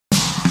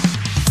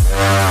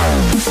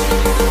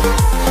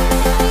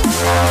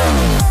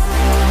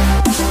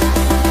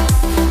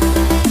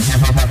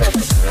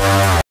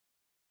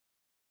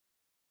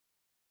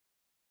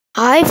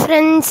Hi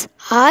friends,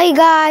 hi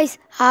guys,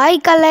 hi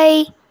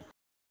Kalai.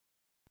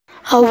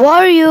 How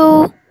are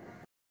you?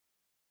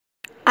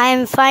 I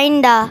am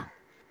fine da.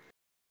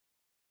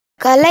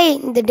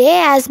 Kalai, the day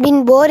has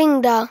been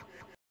boring da.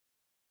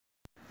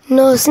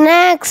 No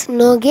snacks,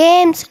 no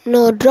games,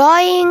 no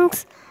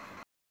drawings.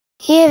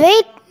 Hey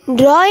wait,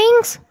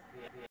 drawings?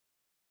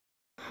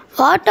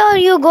 What are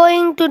you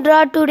going to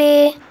draw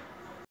today?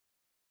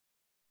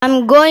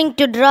 I'm going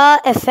to draw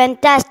a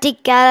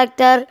fantastic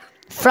character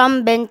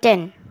from Ben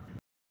 10.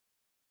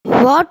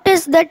 What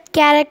is that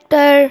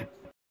character?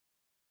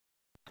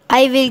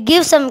 I will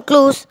give some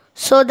clues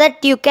so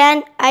that you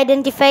can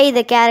identify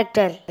the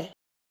character.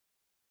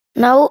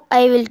 Now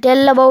I will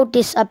tell about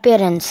his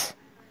appearance.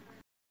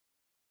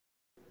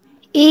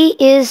 He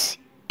is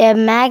a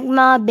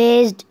magma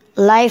based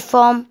life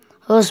form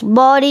whose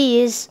body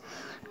is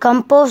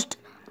composed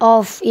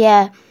of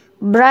a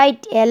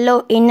bright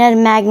yellow inner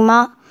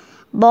magma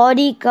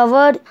body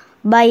covered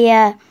by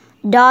a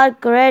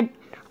dark red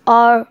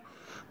or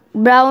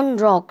brown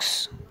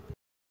rocks.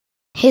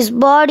 His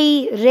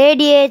body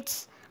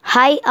radiates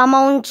high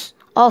amounts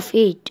of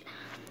heat.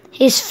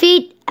 His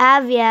feet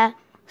have a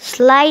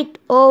slight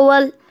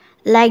oval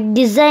like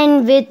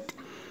design with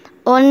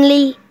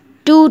only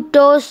two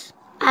toes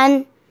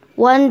and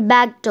one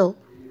back toe.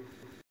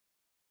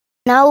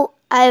 Now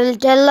I will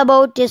tell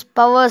about his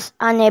powers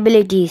and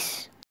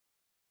abilities.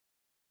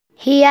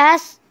 He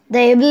has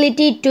the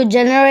ability to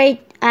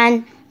generate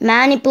and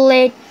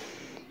manipulate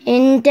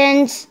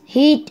intense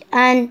heat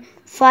and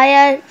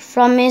fire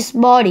from his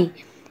body.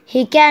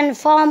 He can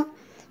form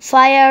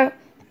fire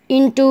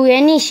into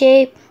any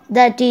shape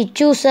that he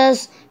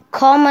chooses,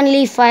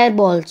 commonly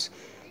fireballs.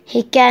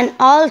 He can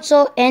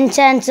also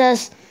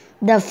enhance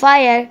the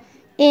fire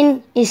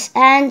in his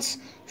hands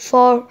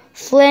for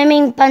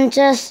flaming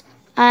punches,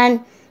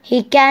 and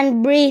he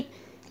can breathe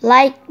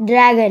like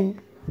dragon.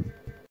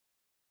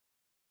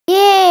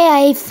 Yay,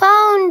 I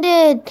found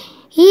it!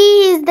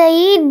 He is the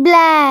Heat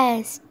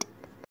Blast!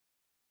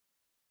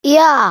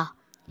 Yeah,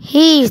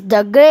 he is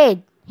the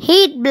great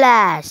Heat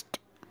Blast!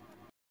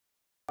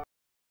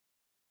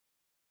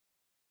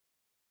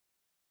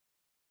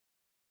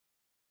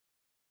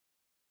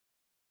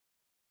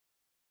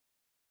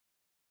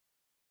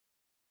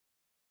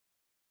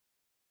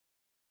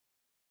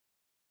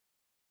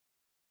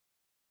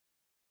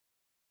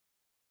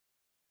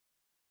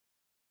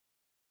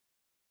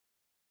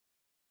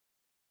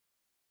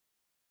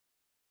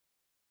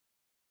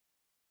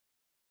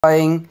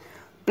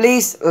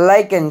 Please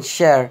like and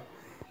share.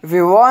 If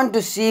you want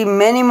to see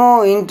many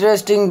more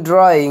interesting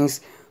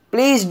drawings,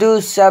 please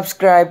do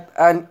subscribe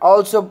and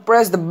also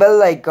press the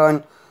bell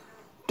icon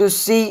to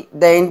see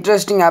the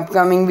interesting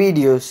upcoming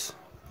videos.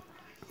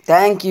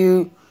 Thank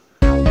you.